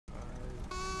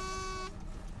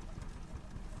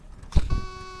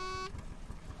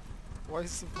Why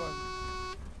is the van?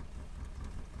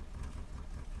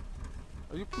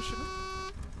 Are you pushing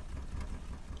it?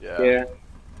 Yeah. Yeah.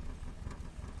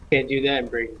 Can't do that in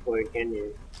Breaking Point, can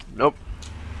you? Nope.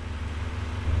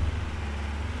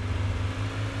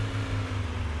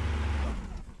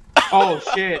 Oh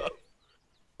shit!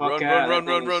 Run, Fuck run, out, run,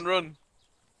 that run, thing run, is- run.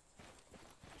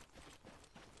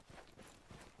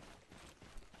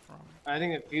 I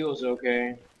think it feels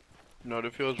okay. No, the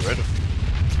fuel's right up.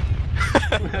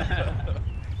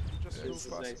 Just real Just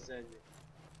as I fast. said.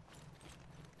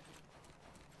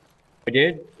 I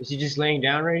did? Is he just laying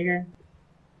down right here?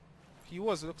 He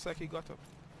was. It looks like he got up.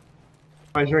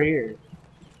 Oh, he's right here.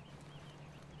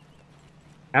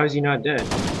 How is he not dead?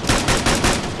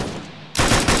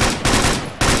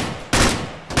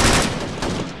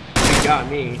 He got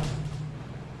me.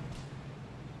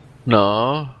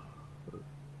 No.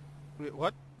 Wait,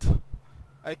 what?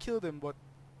 I killed him, but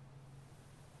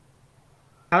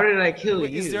How did I kill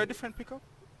wait, you? is there a different pickup?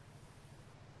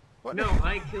 What? No,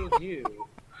 I killed you.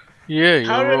 Yeah, you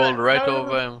How did rolled I- right how did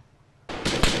over I- him.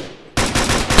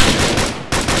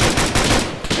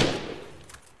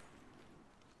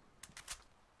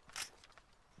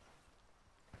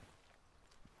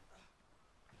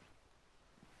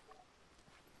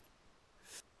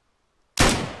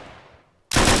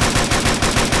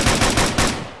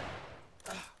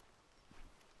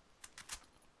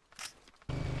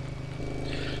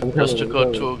 Just took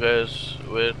out two guys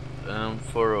with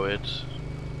 408.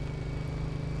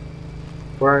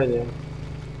 Where are they?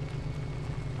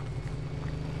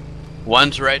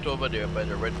 One's right over there by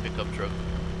the red pickup truck.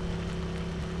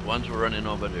 One's running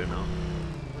over there now.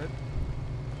 Red?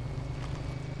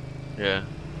 Yeah.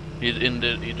 He's in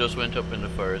the. He just went up in the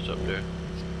forest up there.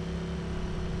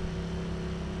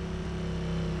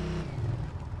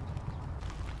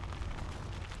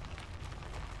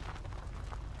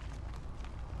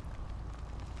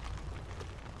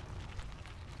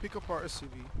 Pickup or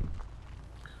SUV?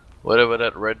 Whatever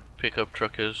that red pickup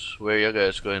truck is, where you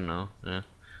guys going now? Yeah.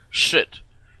 Shit!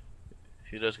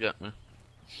 He just got me.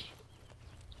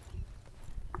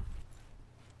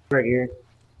 Right here.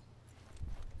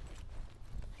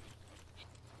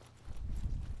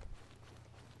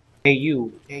 Hey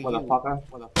you, motherfucker.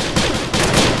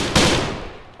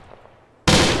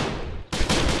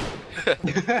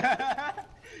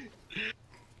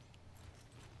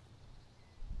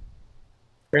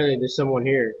 Apparently there's someone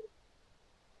here.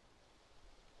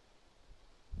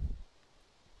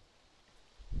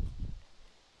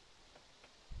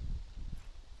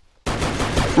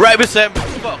 Right beside me!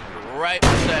 Fuck! Right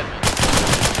beside me!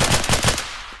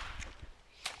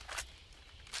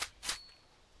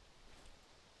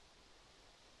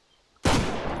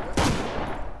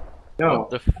 No. What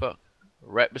the fuck?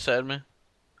 Right beside me?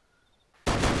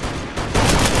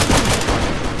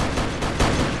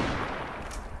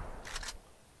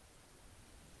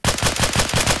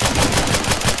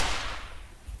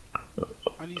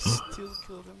 And he still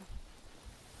killed him.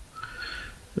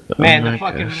 Man, Oh the my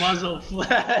fucking gosh. muzzle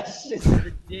flash is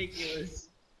ridiculous.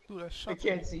 Dude, I I shot him.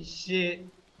 can't see shit.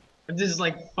 I'm just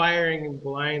like firing him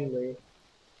blindly.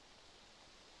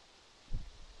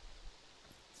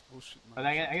 It's bullshit, But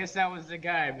man. I guess that was the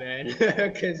guy, man.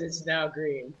 Because it's now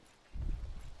green.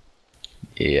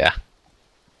 Yeah.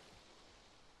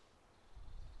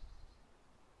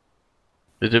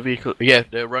 Is the vehicle? Yeah,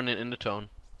 they're running in the town.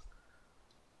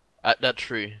 At that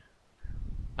tree.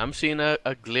 I'm seeing a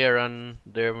glare on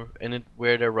there, and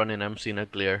where they're running, I'm seeing a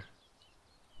glare.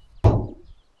 On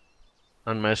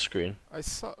my screen. I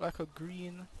saw like a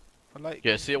green, a light.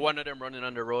 Yeah, see one of them running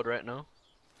on the road right now?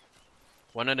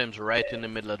 One of them's right in the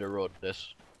middle of the road,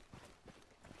 this.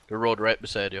 The road right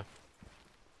beside you.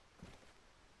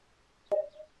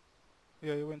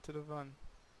 Yeah, he went to the van.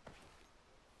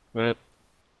 Right.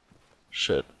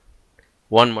 Shit.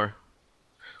 One more.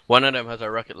 One of them has a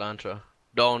rocket launcher.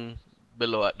 Down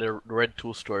below at the red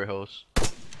two-story house.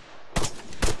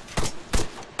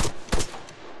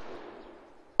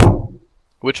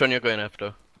 Which one you going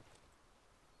after?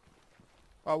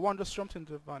 One just jumped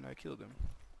into the van. I killed him.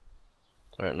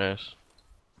 Alright, nice.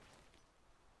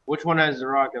 Which one has the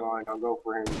rocket line? I'll go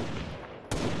for him.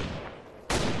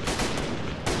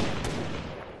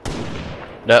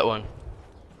 That one.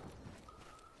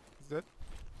 Is that?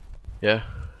 Yeah.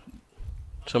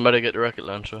 Somebody get the rocket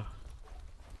launcher.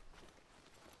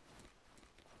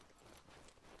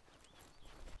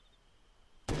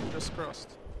 Just crossed.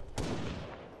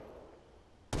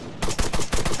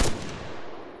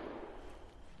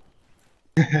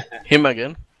 Him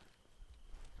again?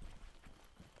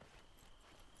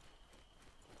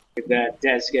 Look at that,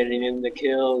 Dad's getting in the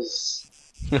kills.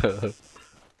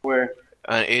 Where?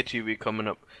 An ATV coming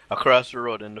up across the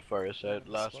road in the forest. I Yeah, had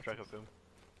lost spotted. track of him.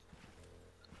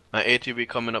 An ATV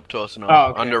coming up to us now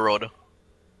Oh, okay. on the road.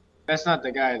 That's not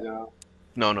the guy though.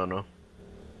 No.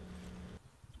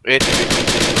 ATV.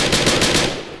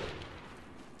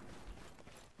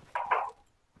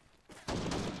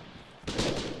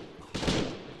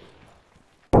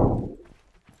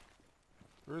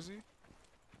 Where is he?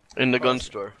 In the Oh, I gun see.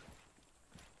 store.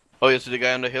 Oh, you see the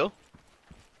guy on the hill?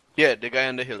 Yeah, the guy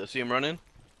on the hill. You see him running?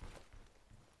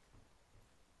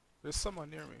 There's someone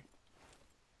near me.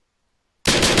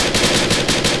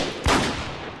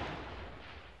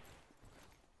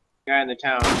 Guy in the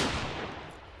town.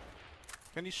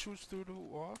 Can he shoot through the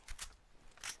wall?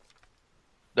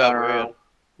 Dog, I don't where you know. at?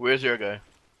 Where's your guy?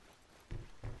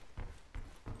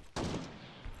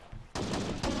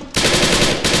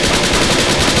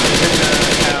 He's in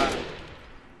the town.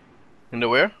 In the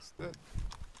where? It's dead.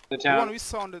 The The one town. we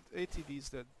saw on the ATV is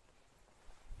dead.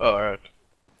 Oh, alright.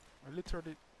 I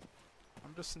literally...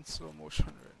 I'm just in slow motion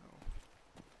right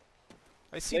now.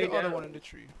 I see Lay the other down. one in the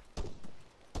tree.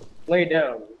 Lay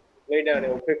down. Lay down. It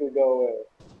will quickly go away.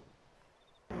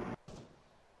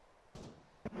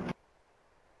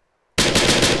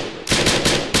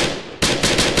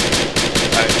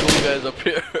 Alright, cool guys up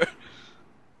here.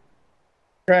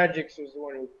 Tragix was the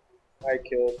one who I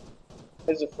killed.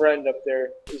 There's a friend up there.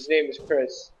 His name is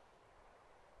Chris.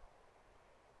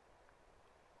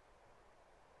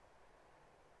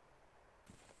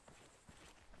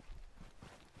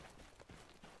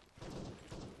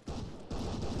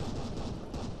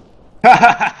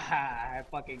 I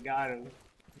fucking got him.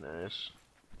 Nice.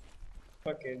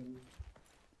 Fucking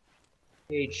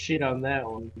ate shit on that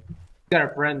one.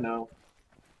 Got a friend though.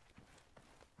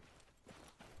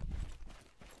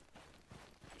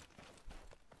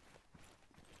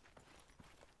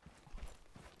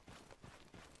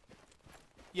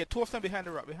 Yeah, two of them behind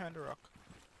the rock,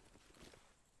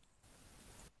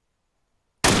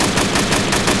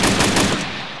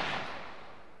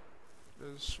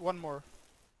 There's one more.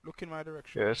 Look in my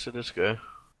direction. Yeah, I see this guy.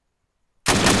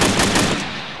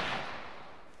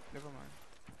 Never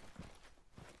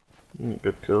mind.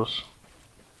 Good kills.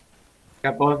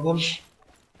 Got both of them.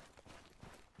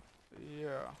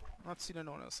 Yeah, I'm not seeing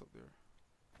anyone else up there.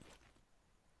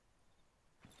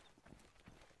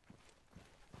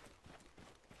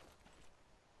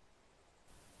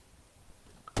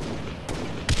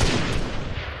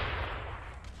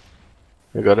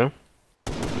 You got him?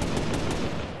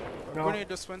 A No. grenade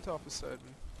just went off beside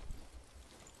me.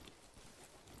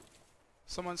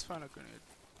 Someone's found a grenade.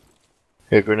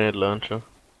 Hey, grenade launcher.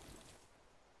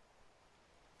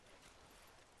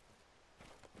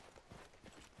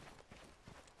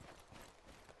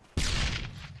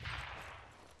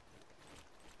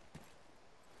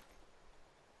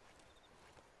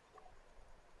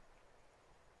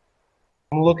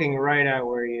 I'm looking right at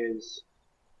where he is.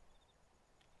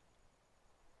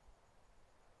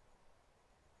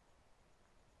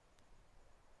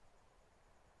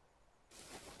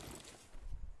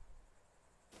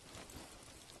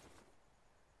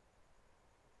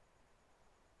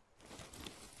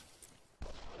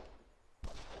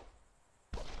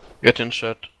 Getting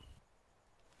shot.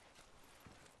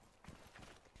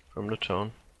 From the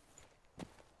town.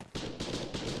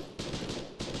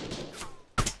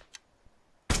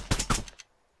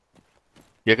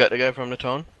 You got the guy from the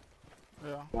town?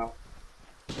 Yeah. No.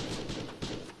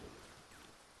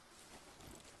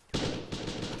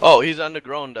 Oh, he's on the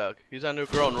ground, dog. He's on the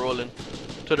ground rolling.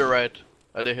 To the right.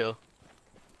 At the hill.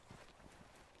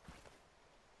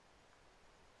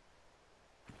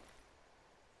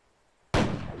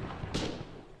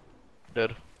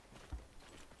 Dead.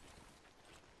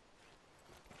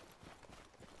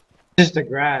 Just the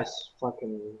grass,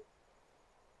 fucking.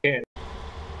 Yeah.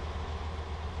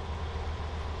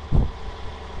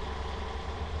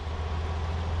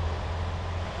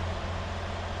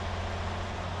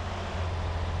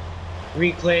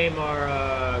 Reclaim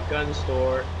our gun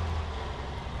store.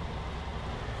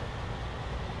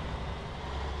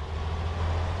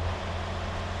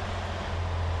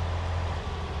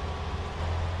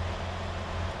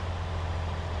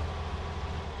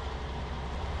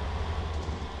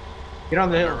 Get on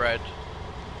the To the hill. right.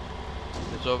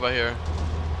 It's over here.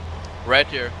 Right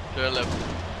here. To your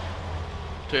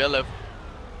left. To your left.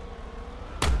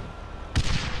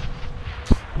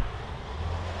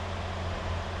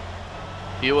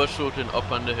 He was shooting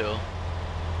up on the hill.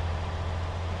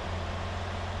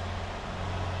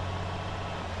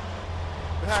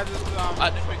 Behind this,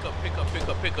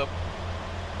 Pick up.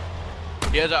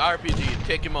 He has an RPG.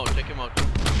 Take him out.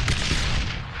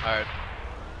 Alright.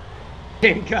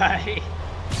 Same guy.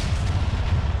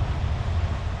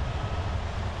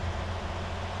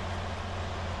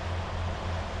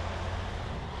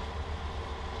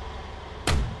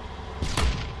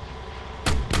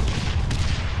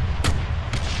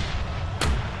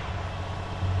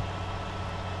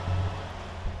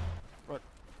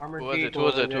 armored Who was it? vehicle Who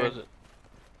was over it? Who there. was it?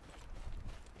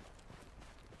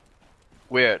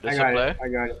 Where? The I got supply? it. I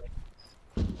got it.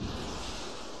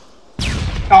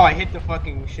 Oh, I hit the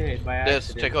fucking shit by This,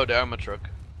 accident. take out the armor truck.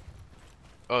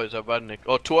 Oh, it's a badnik.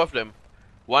 Oh, two of them.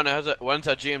 One's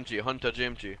a GMG, Hunter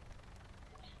GMG.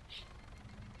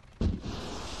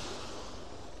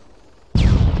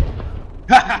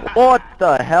 What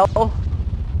the hell?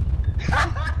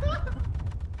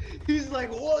 He's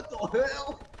like, what the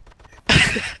hell?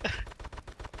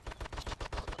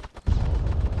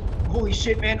 Holy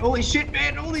shit, man! Holy shit,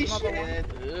 man! Holy Another shit!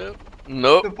 Yep.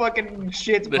 Nope. The fucking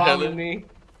shit's The hell bombing is- me.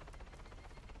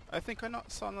 I think I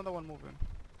saw another one moving.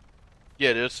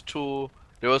 Yeah, there's two.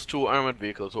 There was two armored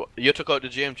vehicles. You took out the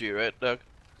GMG, right, Doug?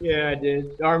 Yeah, I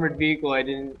did. The armored vehicle, I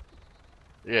didn't.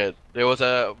 Yeah, there was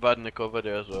a badnik over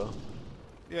there as well.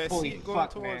 Yeah, I see Holy it going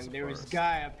fuck, towards man! the There was a forest.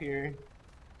 guy up here.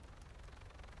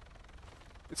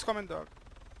 It's coming, dog.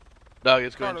 Doug,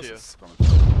 it's going to Chernarus you. is coming.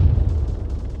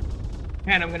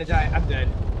 Man, I'm gonna die. I'm dead.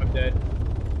 I'm dead.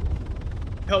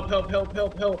 Help! Help! Help!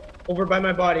 Help! Help! Over by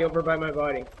my body. Over by my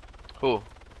body. Who?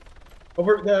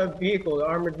 Over the vehicle, the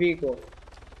armored vehicle.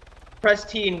 Press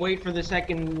T and wait for the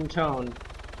second tone.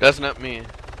 That's not me.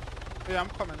 Yeah, I'm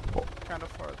coming. Kind of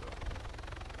far though.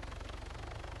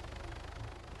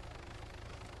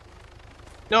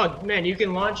 No, man, you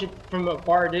can launch it from a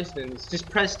far distance. Just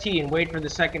press T and wait for the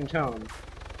second tone.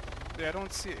 Yeah, I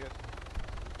don't see it yet.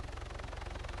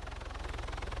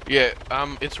 Yeah,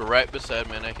 it's right beside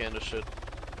me and I can't do shit.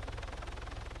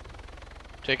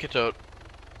 Take it out.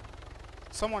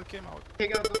 Someone came out.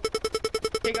 Take out the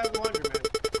laundromat.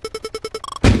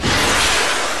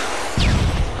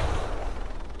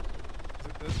 Is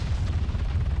it this?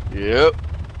 Yep.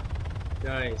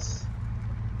 Nice.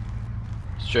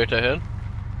 Straight ahead.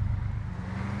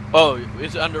 Oh,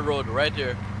 it's on the road, right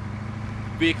there.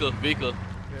 Vehicle. Yeah,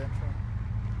 in front.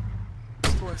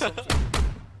 It's doing something.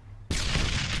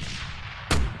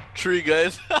 Three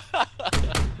guys.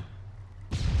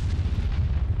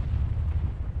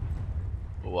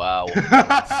 Wow.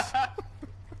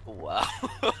 Wow.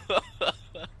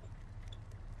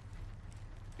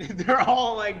 They're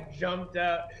all like jumped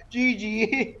out.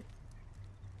 GG.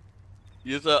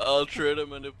 You saw all three of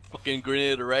them and the fucking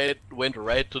grenade went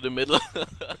right to the middle.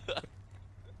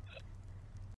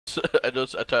 So I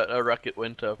thought a rocket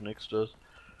went off next to us.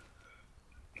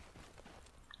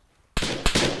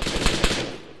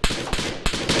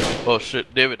 Oh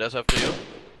shit, David, that's after you?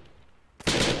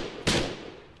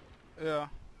 Yeah.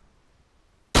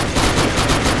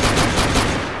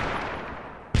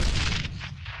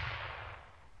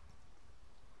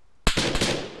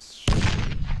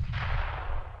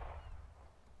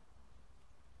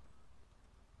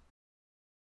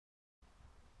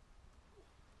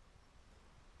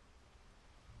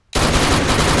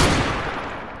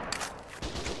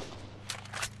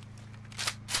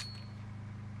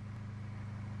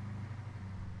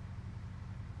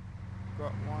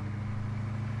 Got one.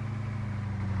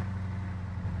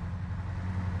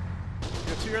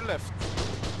 Yeah, to your left.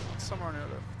 Somewhere on your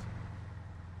left.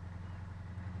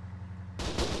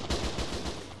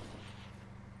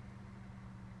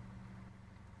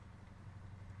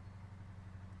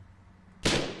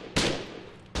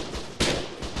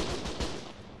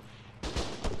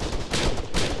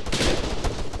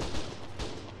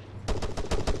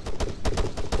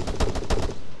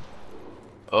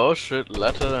 Oh shit,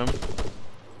 lot of them.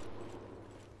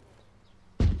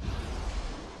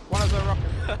 One is a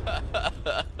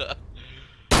rocket.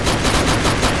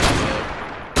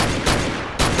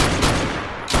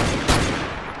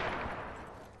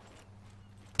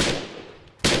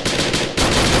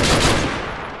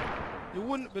 You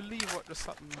wouldn't believe what just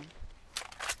happened, man.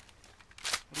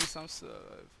 At least I'm still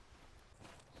alive.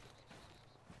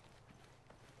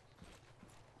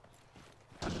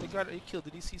 And the guy that he killed,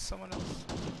 did he see someone else?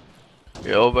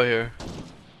 Yeah, over here.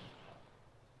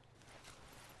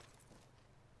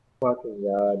 Fucking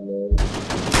god, man.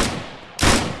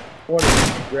 I wanted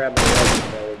to grab my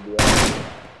weapon, that would be awesome.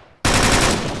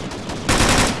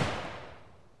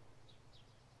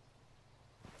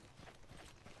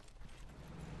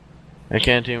 I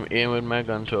can't even aim with my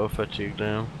gun to a fatigue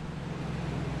down.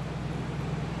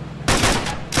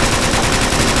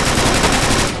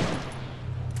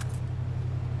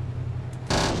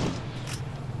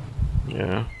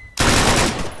 Yeah.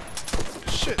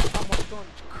 Shit, I'm not done.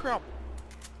 Crap.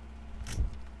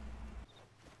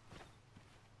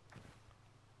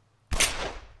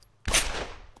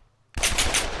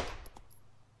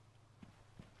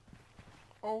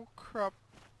 Oh crap.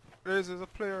 There's a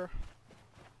player.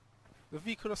 The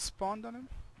V could have spawned on him.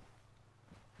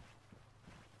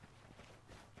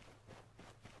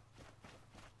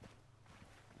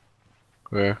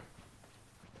 Where?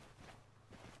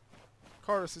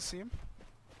 Chorus, you see him?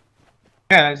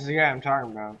 Yeah, that's the guy I'm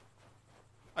talking about.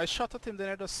 I shot at him, then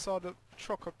I just saw the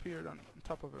truck appear on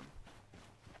top of him.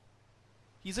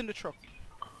 He's in the truck.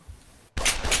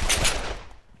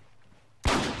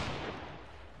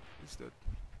 He's dead.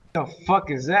 The fuck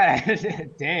is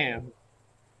that? Damn.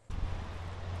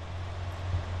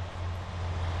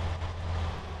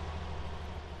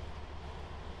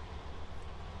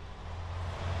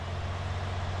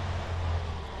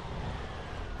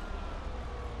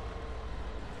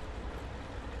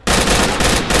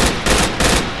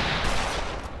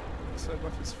 So I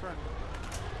got his friend.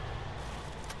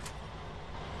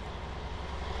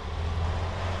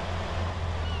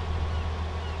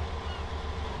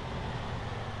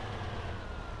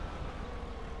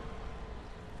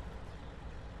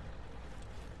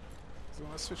 So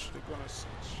when I switch to the gunner switch.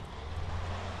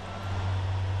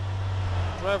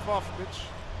 Drive off, bitch.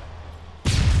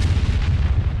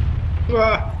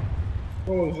 Ah,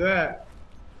 what was that?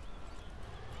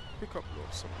 Pick up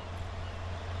load somewhere.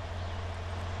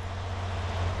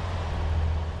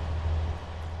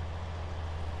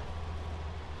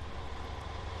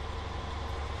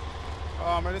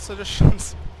 Any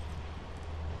suggestions?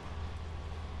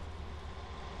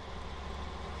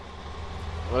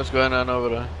 What's going on over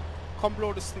there? Come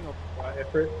blow this thing up.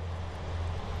 Effort.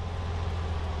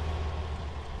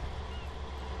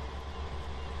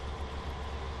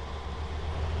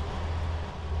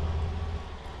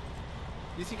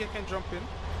 Do you think I can jump in?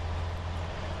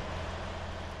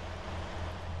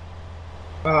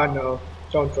 Ah, no.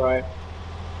 Don't try.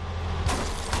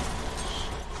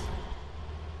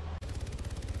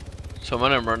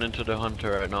 Someone I'm running to the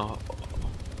hunter right now.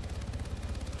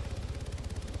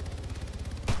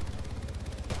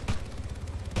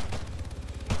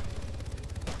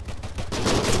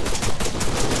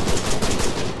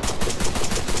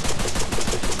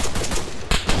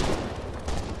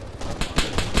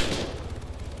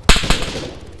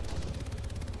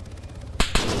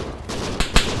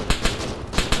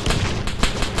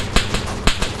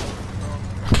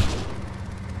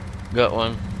 Got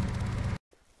one.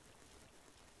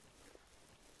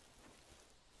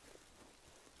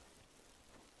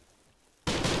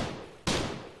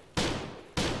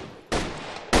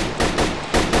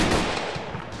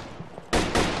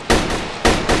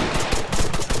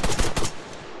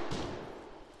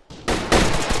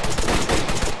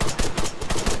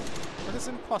 That is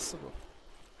impossible.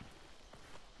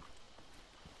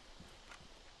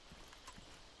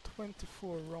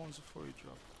 24 rounds before you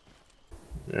drop.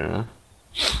 Yeah.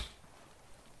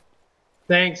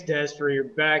 Thanks, Des, for your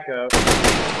backup.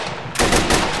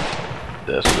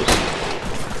 This was.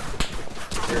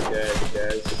 You're dead,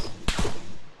 Des.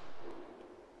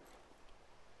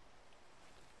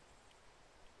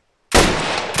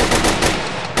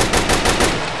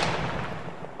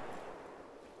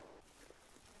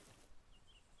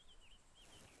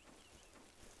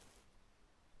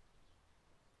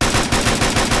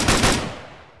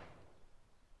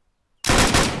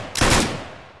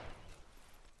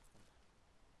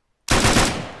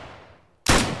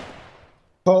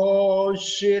 Oh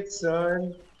shit,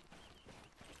 son.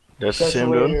 That's the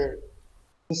same dude? Desolator,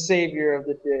 the savior of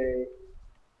the day.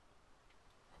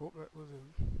 Hope that was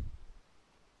him.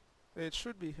 It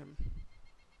should be him.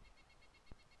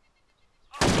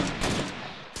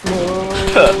 Oh,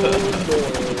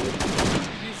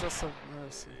 Jesus have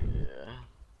mercy. Yeah.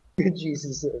 no.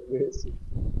 Jesus have mercy.